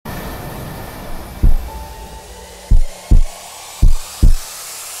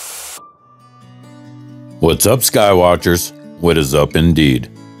What's up, Skywatchers? What is up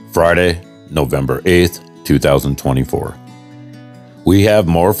indeed? Friday, November 8th, 2024. We have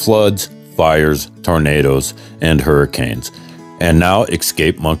more floods, fires, tornadoes, and hurricanes, and now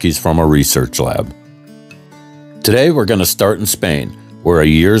escaped monkeys from a research lab. Today we're going to start in Spain, where a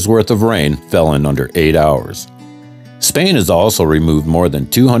year's worth of rain fell in under 8 hours. Spain has also removed more than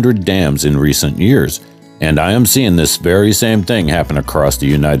 200 dams in recent years, and I am seeing this very same thing happen across the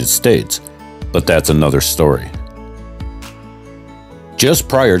United States, but that's another story. Just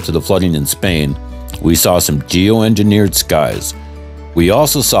prior to the flooding in Spain, we saw some geoengineered skies. We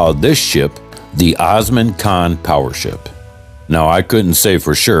also saw this ship, the Osman Khan power ship. Now, I couldn't say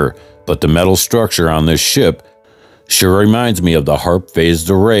for sure, but the metal structure on this ship sure reminds me of the HAARP phased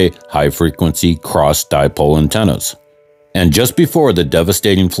array high-frequency cross-dipole antennas. And just before the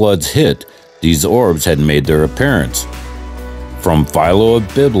devastating floods hit, these orbs had made their appearance. From Philo of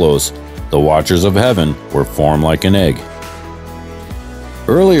Byblos, the Watchers of Heaven were formed like an egg.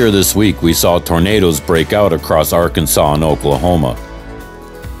 Earlier this week, we saw tornadoes break out across Arkansas and Oklahoma.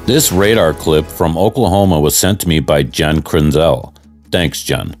 This radar clip from Oklahoma was sent to me by Jen Krenzel. Thanks,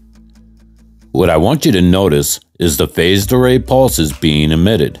 Jen. What I want you to notice is the phased array pulses being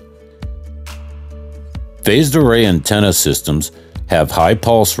emitted. Phased array antenna systems have high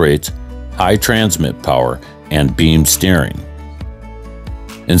pulse rates, high transmit power, and beam steering.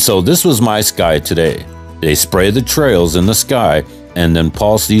 And so this was my sky today. They spray the trails in the sky and then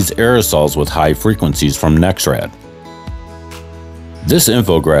pulse these aerosols with high frequencies from NEXRAD. This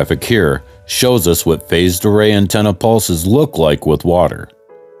infographic here shows us what phased array antenna pulses look like with water.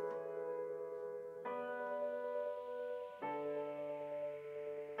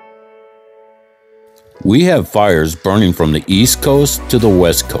 We have fires burning from the East Coast to the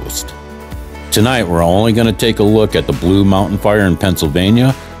West Coast. Tonight, we're only going to take a look at the Blue Mountain Fire in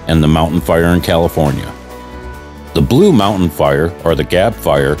Pennsylvania and the Mountain Fire in California. The Blue Mountain Fire, or the Gap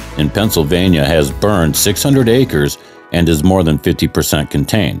Fire, in Pennsylvania has burned 600 acres and is more than 50%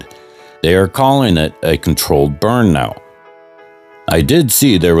 contained. They are calling it a controlled burn now. I did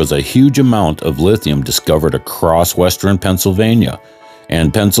see there was a huge amount of lithium discovered across western Pennsylvania,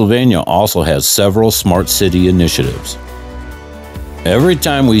 and Pennsylvania also has several smart city initiatives. Every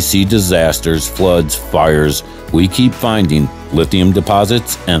time we see disasters, floods, fires, we keep finding lithium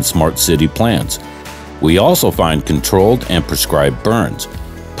deposits and smart city plants. We also find controlled and prescribed burns.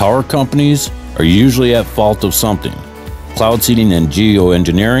 Power companies are usually at fault of something. Cloud seeding and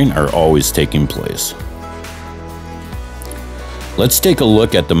geoengineering are always taking place. Let's take a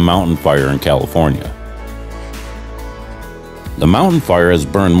look at the Mountain Fire in California. The Mountain Fire has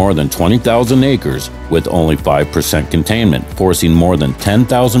burned more than 20,000 acres with only 5% containment, forcing more than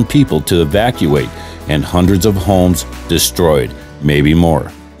 10,000 people to evacuate and hundreds of homes destroyed, maybe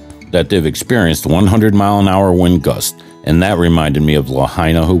more. That they've experienced 100-mile-an-hour wind gusts, and that reminded me of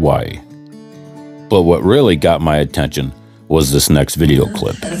Lahaina, Hawaii. But what really got my attention was this next video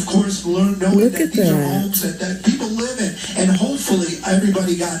clip. And of course, knowing that these are homes that people live in, and hopefully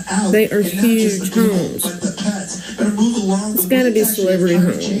everybody got out. They are huge homes. But the pets better move along. It's got to be celebrity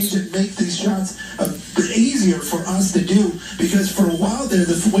homes. Change and make these shots easier for us to do, because for a while there,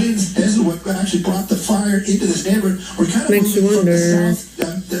 the winds, this is what actually brought the fire into this neighborhood. We're kind of makes you moving wonder. from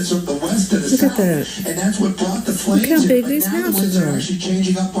the south, from the west to the Look south, at that. and that's what brought the flames. Look how big in. these Now houses the winds are. actually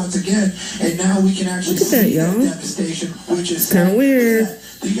changing up once again, and now we can actually Look at that, see y'all. devastation, which is Kind of weird.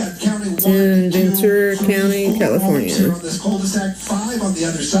 You got county It's in Ventura County, California. On this cul-de-sac, 5 on the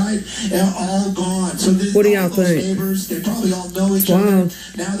other side, and all gone. So What do y'all all those think? Neighbors, they probably all know each Wow. other.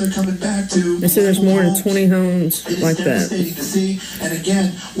 Now they're coming back to. They say there's more than 20 homes It is like that devastating to see. And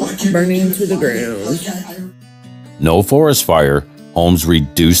again, what can burning we do to the fight it? ground. No forest fire, homes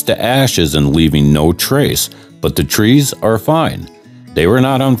reduced to ashes and leaving no trace, but the trees are fine. They were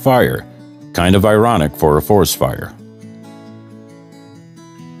not on fire. Kind of ironic for a forest fire.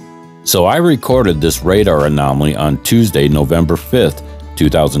 So I recorded this radar anomaly on Tuesday, November 5th,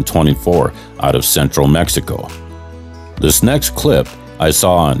 2024, out of central Mexico. This next clip I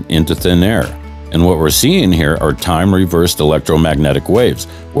saw on Into Thin Air, and what we're seeing here are time-reversed electromagnetic waves,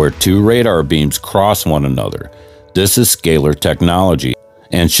 where two radar beams cross one another. This is scalar technology,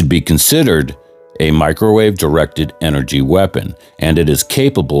 and should be considered a microwave-directed energy weapon, and it is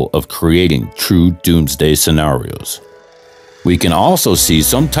capable of creating true doomsday scenarios. We can also see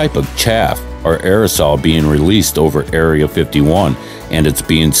some type of chaff or aerosol being released over Area 51, and it's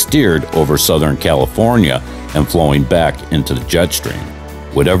being steered over Southern California and flowing back into the jet stream.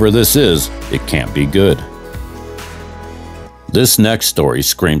 Whatever this is, it can't be good. This next story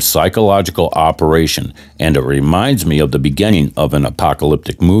screams psychological operation, and it reminds me of the beginning of an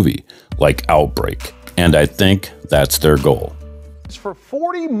apocalyptic movie, like Outbreak. And I think that's their goal. For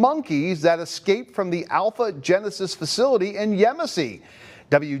 40 monkeys that escaped from the Alpha Genesis facility in Yemassee.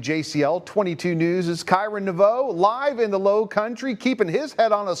 WJCL 22 News' Kyron Naveau live in the Low Country, keeping his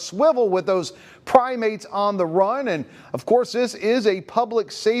head on a swivel with those primates on the run. And of course, this is a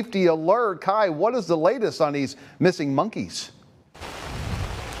public safety alert. Kai, what is the latest on these missing monkeys?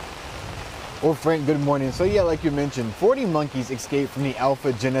 Well, Frank, good morning. So yeah, like you mentioned, 40 monkeys escaped from the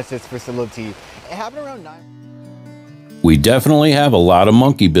Alpha Genesis facility. It happened around 9. We definitely have a lot of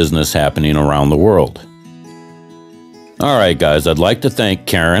monkey business happening around the world. All right, guys, I'd like to thank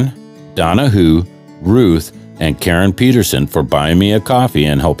Karen, Donna Hu, Ruth, and Karen Peterson for buying me a coffee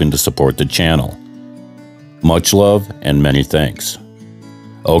and helping to support the channel. Much love and many thanks.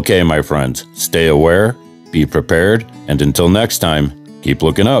 Okay, my friends, stay aware, be prepared, and until next time, keep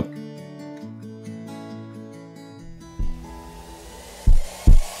looking up.